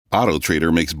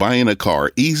AutoTrader makes buying a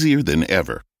car easier than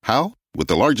ever. How? With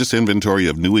the largest inventory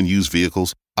of new and used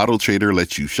vehicles, AutoTrader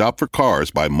lets you shop for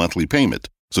cars by monthly payment,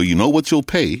 so you know what you'll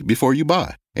pay before you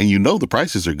buy. And you know the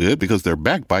prices are good because they're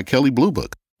backed by Kelley Blue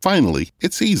Book. Finally,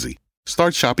 it's easy.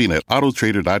 Start shopping at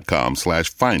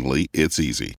autotrader.com/finally it's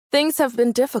easy. Things have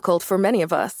been difficult for many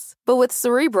of us, but with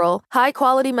Cerebral,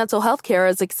 high-quality mental health care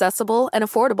is accessible and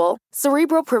affordable.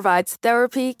 Cerebral provides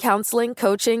therapy, counseling,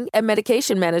 coaching, and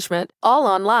medication management, all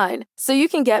online, so you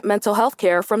can get mental health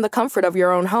care from the comfort of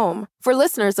your own home. For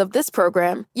listeners of this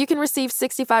program, you can receive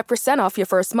 65% off your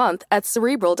first month at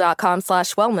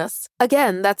Cerebral.com/wellness.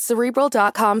 Again, that's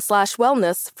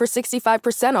Cerebral.com/wellness for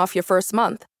 65% off your first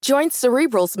month. Join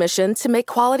Cerebral's mission to make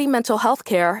quality mental health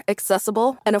care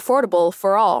accessible and affordable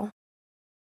for all.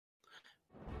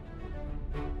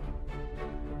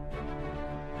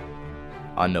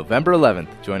 On November 11th,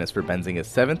 join us for Benzinga's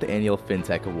 7th Annual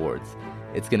FinTech Awards.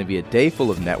 It's going to be a day full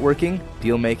of networking,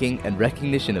 deal-making, and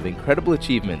recognition of incredible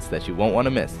achievements that you won't want to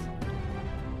miss.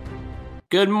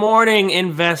 Good morning,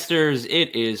 investors.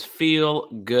 It is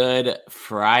Feel Good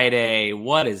Friday.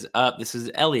 What is up? This is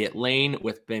Elliot Lane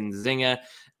with Benzinga.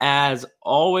 As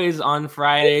always on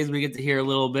Fridays, we get to hear a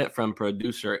little bit from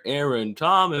producer Aaron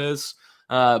Thomas.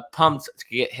 Pumped to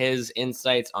get his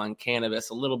insights on cannabis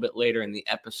a little bit later in the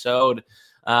episode.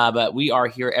 But we are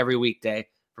here every weekday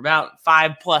for about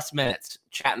 5+ minutes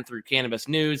chatting through cannabis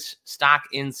news, stock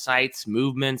insights,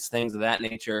 movements, things of that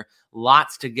nature.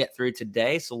 Lots to get through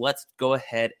today, so let's go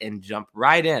ahead and jump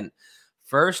right in.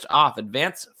 First off,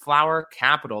 Advanced Flower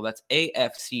Capital, that's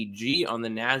AFCG, on the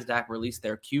NASDAQ released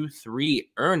their Q3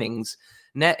 earnings.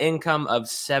 Net income of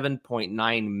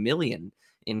 $7.9 million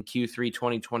in Q3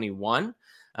 2021.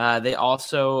 They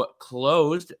also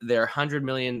closed their $100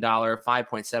 million,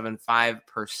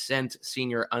 5.75%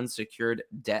 senior unsecured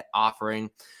debt offering.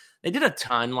 They did a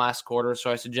ton last quarter,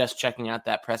 so I suggest checking out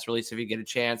that press release if you get a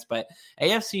chance. But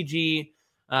AFCG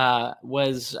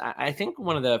was, I think,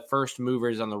 one of the first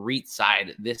movers on the REIT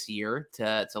side this year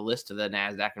to list to the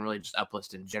NASDAQ and really just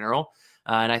uplist in general.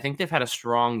 And I think they've had a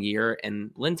strong year.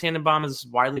 And Lynn Tannenbaum is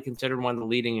widely considered one of the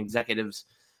leading executives,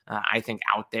 I think,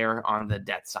 out there on the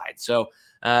debt side. So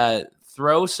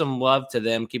throw some love to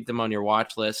them, keep them on your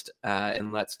watch list,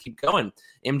 and let's keep going.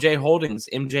 MJ Holdings,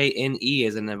 MJNE,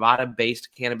 is a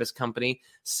Nevada-based cannabis company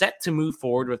set to move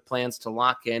forward with plans to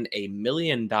lock in a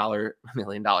 $1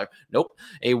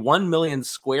 million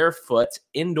square foot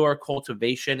indoor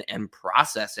cultivation and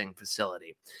processing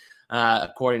facility.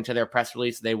 According to their press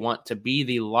release, they want to be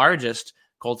the largest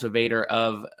cultivator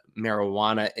of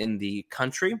marijuana in the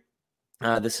country.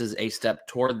 This is a step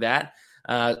toward that.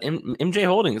 MJ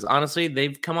Holdings, honestly,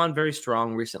 they've come on very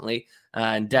strong recently,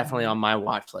 and definitely on my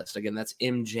watch list. Again, that's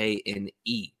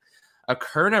MJNE. A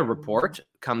Kerna report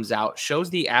comes out, shows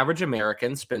the average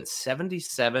American spent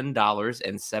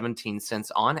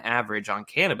 $77.17 on average on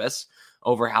cannabis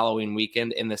over Halloween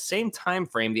weekend. In the same time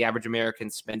frame, the average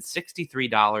American spent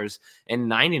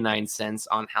 $63.99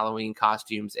 on Halloween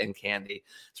costumes and candy.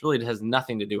 This really has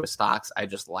nothing to do with stocks. I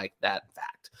just like that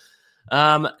fact.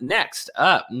 Next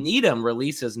up, Needham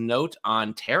releases note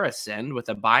on TerrAscend with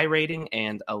a buy rating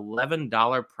and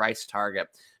 $11 price target.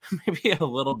 Maybe a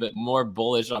little bit more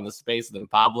bullish on the space than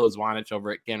Pablo Zwanich over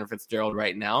at Cantor Fitzgerald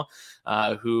right now,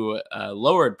 who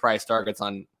lowered price targets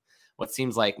on what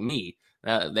seems like me.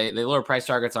 They lower price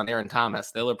targets on Aaron Thomas.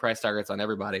 They lower price targets on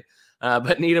everybody.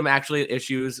 But Needham actually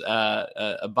issues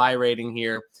a buy rating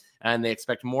here, and they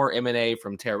expect more M&A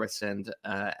from TerrAscend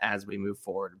as we move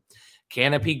forward.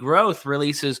 Canopy Growth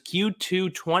releases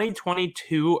Q2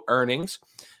 2022 earnings.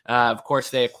 Of course,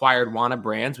 they acquired Wana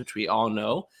Brands, which we all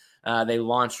know. They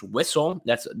launched Whistle,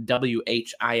 that's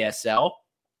WHISL,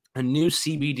 a new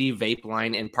CBD vape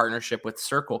line in partnership with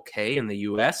Circle K in the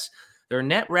U.S. Their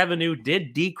net revenue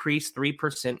did decrease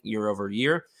 3% year over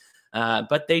year,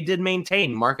 but they did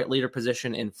maintain market leader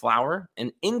position in flower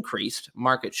and increased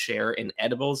market share in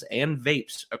edibles and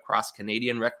vapes across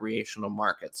Canadian recreational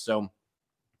markets. So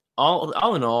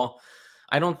all in all,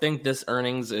 I don't think this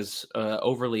earnings is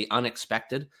overly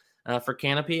unexpected for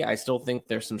Canopy. I still think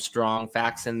there's some strong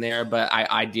facts in there, but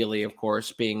ideally, of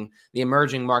course, being the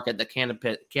emerging market that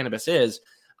cannabis is,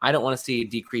 I don't want to see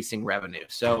decreasing revenue.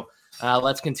 So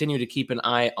let's continue to keep an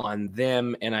eye on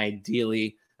them, and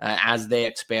ideally, as they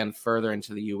expand further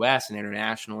into the U.S. and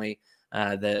internationally,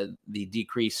 the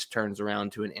decrease turns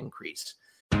around to an increase.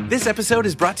 This episode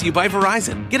is brought to you by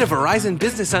Verizon. Get a Verizon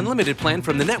Business Unlimited plan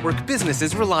from the network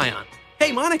businesses rely on.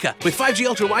 Hey, Monica, with 5G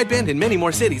Ultra Wideband in many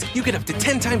more cities, you get up to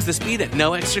 10 times the speed at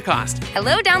no extra cost.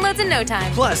 Hello, downloads in no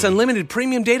time. Plus, unlimited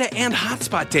premium data and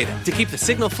hotspot data to keep the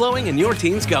signal flowing and your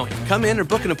teams going. Come in or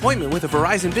book an appointment with a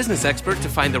Verizon business expert to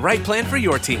find the right plan for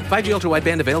your team. 5G Ultra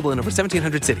Wideband available in over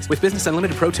 1,700 cities with Business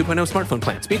Unlimited Pro 2.0 smartphone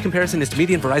plan. Speed comparison is to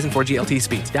median Verizon 4G LTE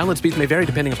speeds. Download speeds may vary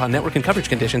depending upon network and coverage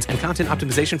conditions and content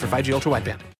optimization for 5G Ultra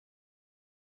Wideband.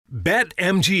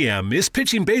 BetMGM is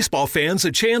pitching baseball fans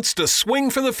a chance to swing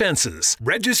for the fences.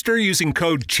 Register using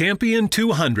code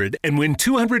CHAMPION200 and win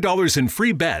 $200 in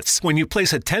free bets when you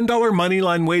place a $10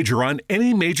 moneyline wager on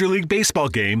any Major League Baseball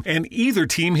game and either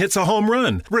team hits a home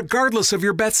run, regardless of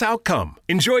your bet's outcome.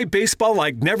 Enjoy baseball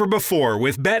like never before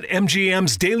with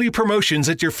BetMGM's daily promotions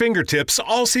at your fingertips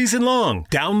all season long.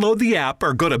 Download the app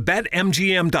or go to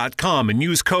BetMGM.com and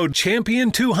use code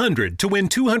CHAMPION200 to win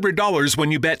 $200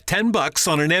 when you bet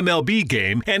 $10 on an MLB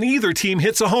game and either team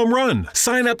hits a home run.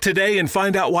 Sign up today and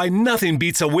find out why nothing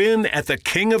beats a win at the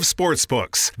King of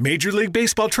Sportsbooks. Major League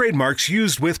Baseball trademarks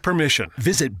used with permission.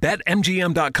 Visit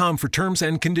BetMGM.com for terms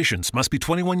and conditions. Must be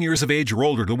 21 years of age or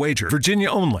older to wager.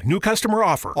 Virginia only. New customer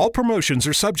offer. All promotions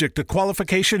are subject to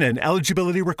qualification and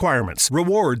eligibility requirements.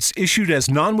 Rewards issued as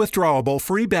non-withdrawable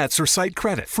free bets or site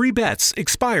credit. Free bets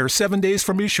expire 7 days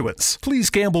from issuance. Please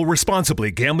gamble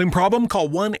responsibly. Gambling problem? Call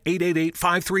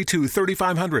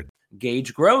 1-888-532-3500.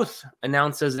 Gauge Growth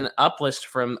announces an uplist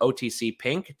from OTC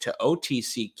Pink to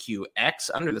OTCQX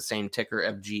under the same ticker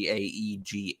of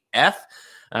GAEGF.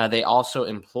 They also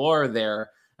implore their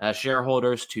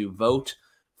shareholders to vote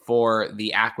for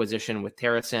the acquisition with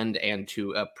TerraSend and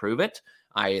to approve it.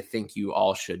 I think you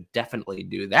all should definitely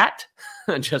do that.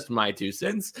 Just my 2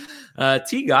 cents.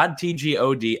 TGOD,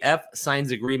 TGODF,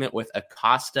 signs agreement with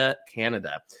Acosta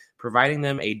Canada, providing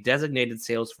them a designated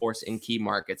sales force in key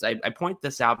markets. I point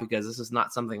this out because this is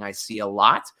not something I see a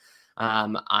lot.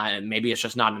 Maybe it's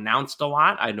just not announced a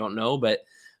lot. I don't know. But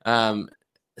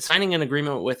signing an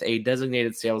agreement with a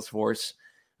designated sales force,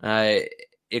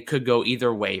 it could go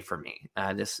either way for me.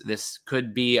 This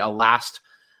could be a last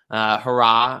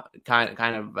hurrah kind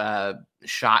of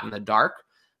shot in the dark,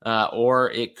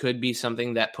 or it could be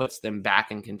something that puts them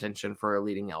back in contention for a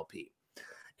leading LP.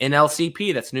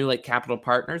 NLCP, that's New Lake Capital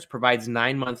Partners, provides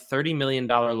 9-month $30 million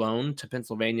loan to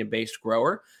Pennsylvania-based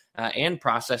grower and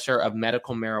processor of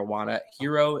medical marijuana,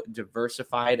 Hero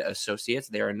Diversified Associates.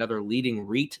 They are another leading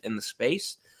REIT in the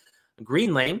space.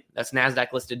 Greenlane, that's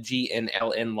NASDAQ-listed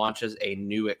GNLN, launches a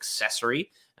new accessory.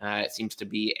 It seems to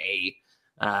be a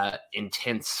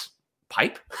intense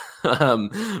pipe.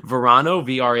 Verano,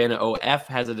 VRNOF,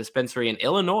 has a dispensary in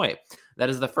Illinois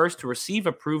that is the first to receive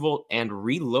approval and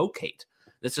relocate.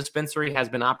 This dispensary has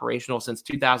been operational since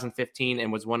 2015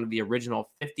 and was one of the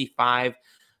original 55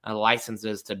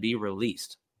 licenses to be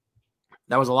released.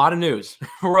 That was a lot of news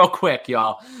real quick,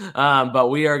 y'all. But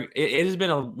it has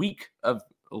been a week of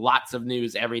lots of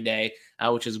news every day,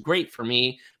 which is great for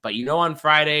me. But on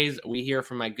Fridays, we hear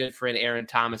from my good friend Aaron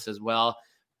Thomas as well.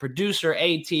 Producer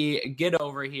AT, get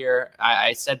over here.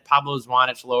 I said Pablo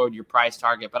Zwanich lowered your price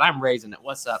target, but I'm raising it.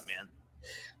 What's up, man?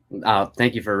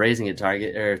 Thank you for raising it,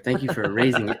 Target, or thank you for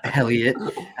raising it, Elliot.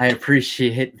 I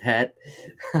appreciate that.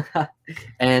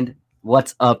 And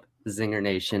what's up, Zinger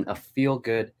Nation? A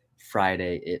feel-good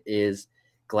Friday. It is.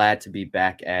 Glad to be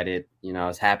back at it. I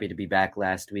was happy to be back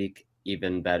last week.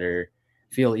 Even better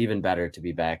to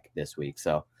be back this week.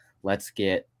 So let's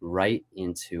get right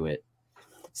into it.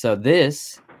 So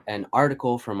an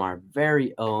article from our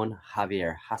very own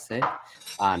Javier Hasse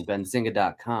on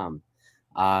benzinga.com.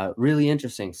 Really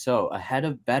interesting. So ahead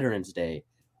of Veterans Day,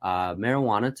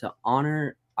 marijuana to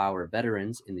honor our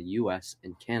veterans in the U.S.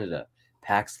 and Canada,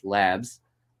 Pax Labs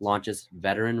launches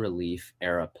Veteran Relief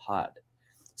Era Pod.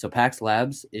 So Pax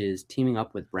Labs is teaming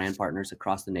up with brand partners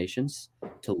across the nations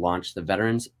to launch the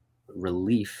Veterans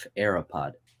Relief Era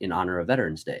Pod in honor of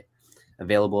Veterans Day.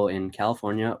 Available in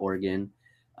California, Oregon,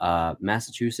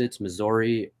 Massachusetts,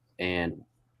 Missouri, and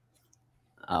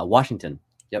Washington.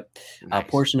 Yep. Nice. A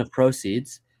portion of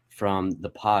proceeds from the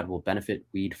pod will benefit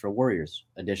Weed for Warriors.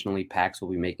 Additionally, PAX will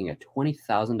be making a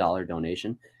 $20,000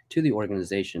 donation to the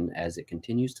organization as it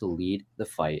continues to lead the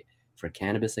fight for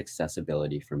cannabis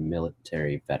accessibility for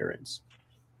military veterans.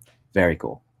 Very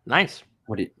cool. Nice.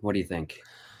 What do you think?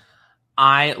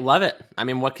 I love it. I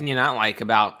mean, what can you not like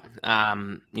about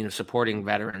supporting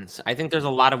veterans? I think there's a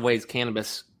lot of ways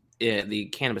the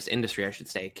cannabis industry, I should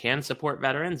say, can support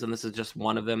veterans, and this is just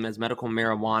one of them. As medical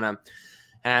marijuana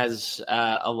has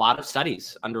a lot of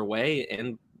studies underway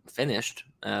and finished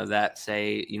that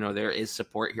say, there is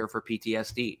support here for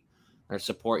PTSD. There's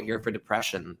support here for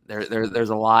depression. There's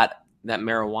a lot that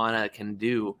marijuana can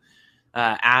do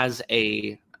as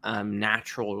a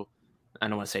natural I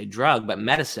don't want to say drug, but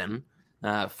medicine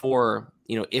for,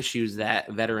 issues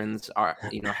that veterans are,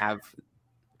 have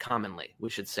commonly, we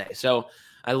should say. So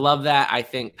I love that. I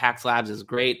think PAX Labs is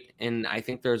great. And I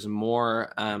think there's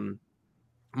more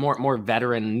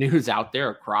veteran news out there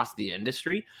across the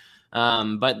industry.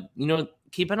 But,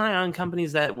 keep an eye on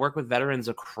companies that work with veterans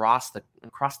across the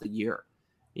year.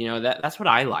 That's what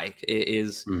I like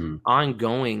is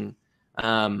ongoing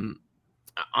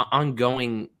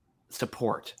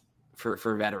support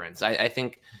for veterans. I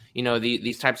think,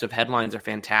 these types of headlines are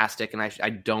fantastic, and I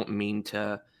don't mean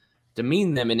to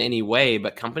demean them in any way,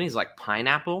 but companies like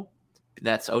Pineapple,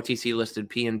 that's OTC listed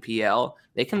PNPL,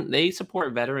 they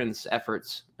support veterans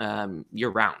efforts year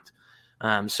round.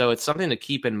 So it's something to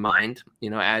keep in mind,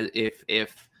 as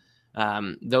if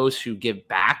those who give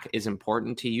back is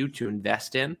important to you to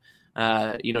invest in,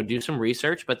 do some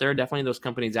research, but there are definitely those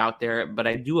companies out there, but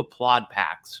I do applaud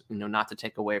PAX, not to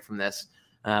take away from this.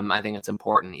 I think it's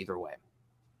important either way.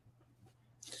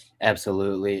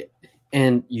 Absolutely.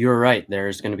 And you're right.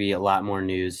 There's going to be a lot more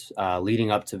news leading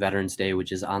up to Veterans Day,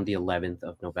 which is on the 11th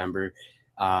of November,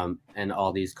 and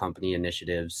all these company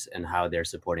initiatives and how they're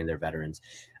supporting their veterans.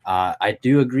 I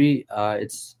do agree.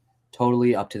 It's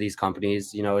totally up to these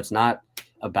companies. It's not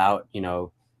about,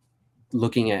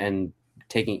 looking at and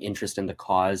taking interest in the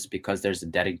cause because there's a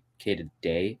dedicated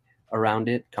day around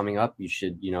it coming up. You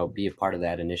should, be a part of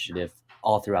that initiative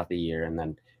all throughout the year. And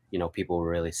then, people will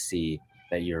really see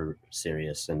that you're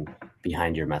serious and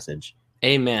behind your message.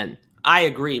 Amen. I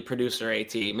agree, producer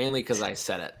AT, mainly because I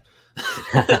said it.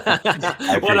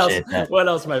 I appreciate that. What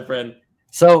else, my friend?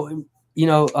 So,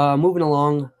 moving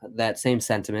along that same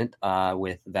sentiment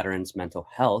with veterans' mental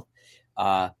health,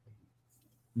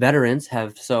 veterans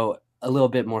have, so a little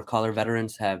bit more color,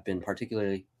 veterans have been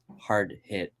particularly hard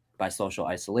hit by social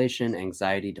isolation,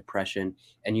 anxiety, depression,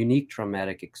 and unique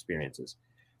traumatic experiences.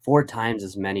 4 times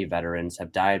as many veterans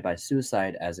have died by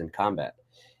suicide as in combat.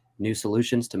 New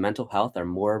solutions to mental health are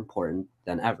more important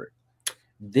than ever.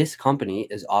 This company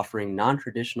is offering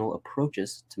non-traditional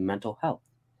approaches to mental health.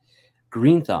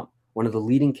 Green Thumb, one of the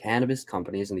leading cannabis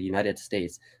companies in the United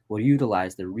States, will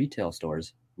utilize their retail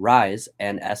stores, Rise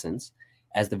and Essence,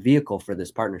 as the vehicle for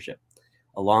this partnership.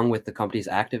 Along with the company's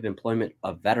active employment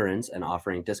of veterans and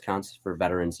offering discounts for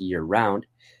veterans year-round,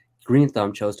 Green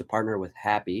Thumb chose to partner with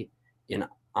Happy in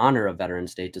honor of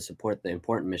Veterans Day to support the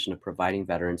important mission of providing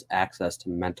veterans access to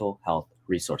mental health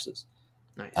resources.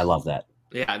 Nice. I love that.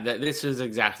 Yeah, this is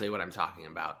exactly what I'm talking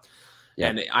about. Yeah.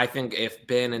 And I think if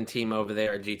Ben and team over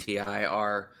there at GTI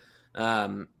are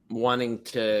wanting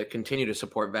to continue to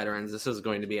support veterans, this is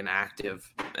going to be an active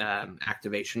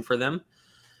activation for them.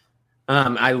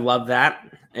 I love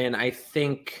that. And I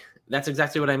think that's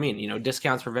exactly what I mean.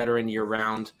 Discounts for veteran year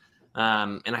round.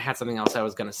 And I had something else I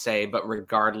was going to say, but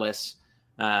regardless,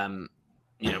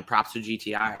 props to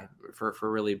GTI for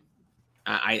really,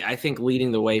 I think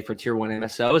leading the way for tier 1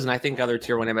 MSOs. And I think other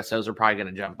tier 1 MSOs are probably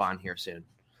going to jump on here soon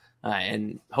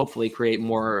and hopefully create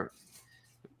more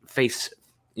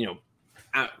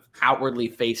outwardly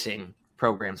facing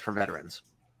programs for veterans.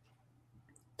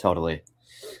 Totally.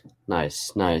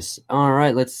 Nice. All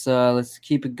right, let's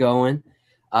keep it going.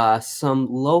 Some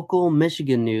local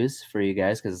Michigan news for you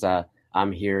guys, because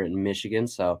I'm here in Michigan,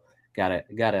 so gotta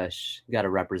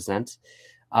represent.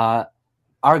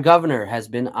 Our governor has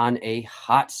been on a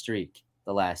hot streak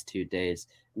the last 2 days.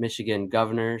 Michigan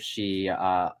governor, she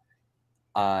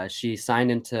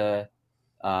signed into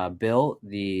bill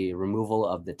the removal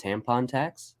of the tampon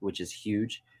tax, which is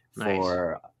huge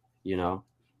for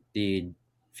the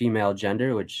female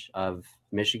gender of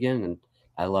Michigan, and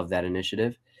I love that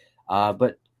initiative.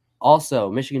 But also,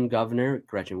 Michigan Governor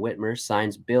Gretchen Whitmer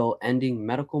signs bill ending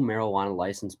medical marijuana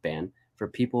license ban for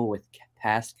people with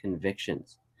past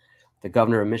convictions. The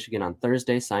governor of Michigan on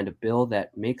Thursday signed a bill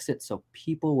that makes it so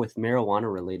people with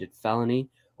marijuana-related felony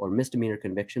or misdemeanor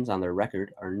convictions on their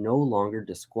record are no longer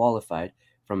disqualified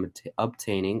from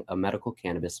obtaining a medical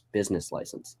cannabis business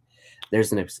license.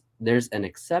 There's an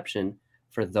exception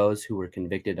for those who were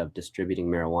convicted of distributing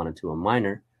marijuana to a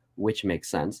minor, which makes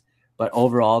sense. But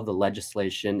overall, the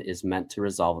legislation is meant to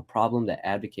resolve a problem that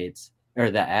advocates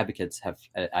have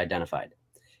identified.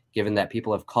 Given that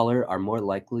people of color are more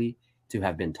likely to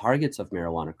have been targets of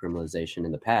marijuana criminalization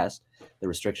in the past, the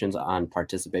restrictions on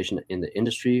participation in the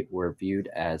industry were viewed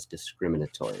as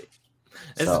discriminatory.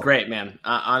 This is great, man.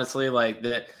 Honestly, like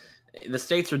the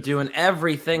states are doing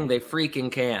everything they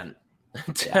freaking can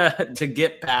to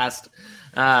get past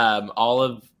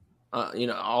all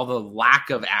the lack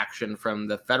of action from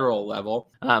the federal level.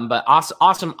 But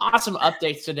awesome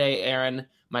updates today, Aaron,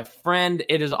 my friend.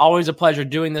 It is always a pleasure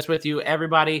doing this with you.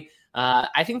 Everybody,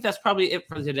 I think that's probably it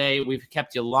for today. We've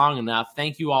kept you long enough.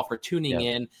 Thank you all for tuning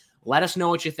in. Let us know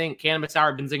what you think.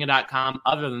 CannabisHour@Benzinga.com.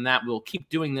 Other than that, we'll keep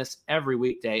doing this every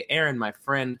weekday. Aaron, my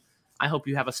friend, I hope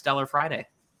you have a stellar Friday.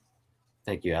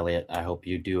 Thank you, Elliot. I hope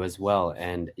you do as well.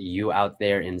 And you out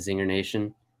there in Zinger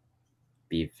Nation,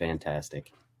 be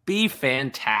fantastic. Be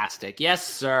fantastic. Yes,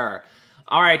 sir.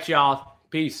 All right, y'all.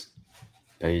 Peace.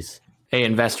 Peace. Hey,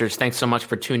 investors, thanks so much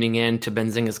for tuning in to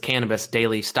Benzinga's Cannabis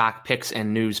Daily Stock Picks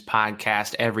and News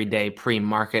Podcast every day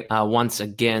pre-market. Once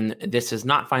again, this is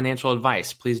not financial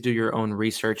advice. Please do your own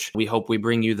research. We hope we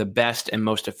bring you the best and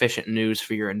most efficient news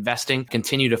for your investing.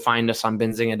 Continue to find us on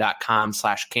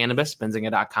benzinga.com/cannabis,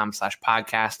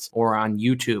 benzinga.com/podcasts, or on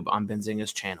YouTube on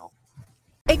Benzinga's channel.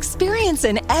 Experience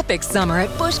an epic summer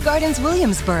at Busch Gardens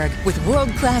Williamsburg with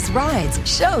world-class rides,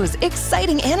 shows,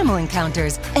 exciting animal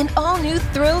encounters, and all-new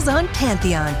thrills on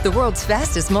Pantheon, the world's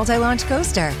fastest multi-launch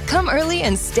coaster. Come early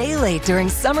and stay late during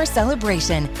summer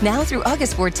celebration, now through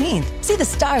August 14th. See the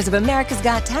stars of America's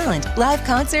Got Talent, live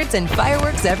concerts, and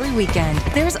fireworks every weekend.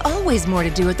 There's always more to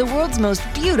do at the world's most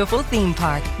beautiful theme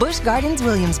park, Busch Gardens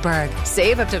Williamsburg.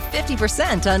 Save up to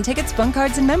 50% on tickets, fun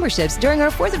cards, and memberships during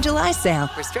our 4th of July sale.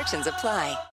 Restrictions apply.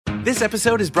 This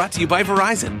episode is brought to you by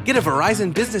Verizon. Get a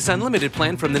Verizon Business Unlimited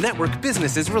plan from the network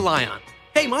businesses rely on.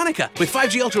 Hey, Monica, with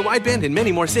 5G Ultra Wideband in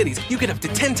many more cities, you get up to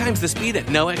 10 times the speed at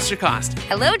no extra cost.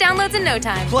 Hello, downloads in no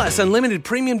time. Plus, unlimited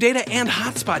premium data and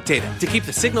hotspot data to keep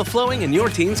the signal flowing and your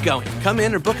teams going. Come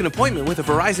in or book an appointment with a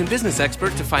Verizon business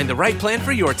expert to find the right plan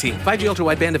for your team. 5G Ultra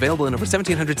Wideband available in over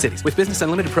 1,700 cities with Business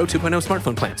Unlimited Pro 2.0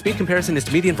 smartphone plan. Speed comparison is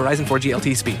to median Verizon 4G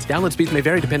LTE speeds. Download speeds may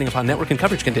vary depending upon network and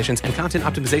coverage conditions and content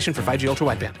optimization for 5G Ultra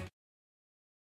Wideband.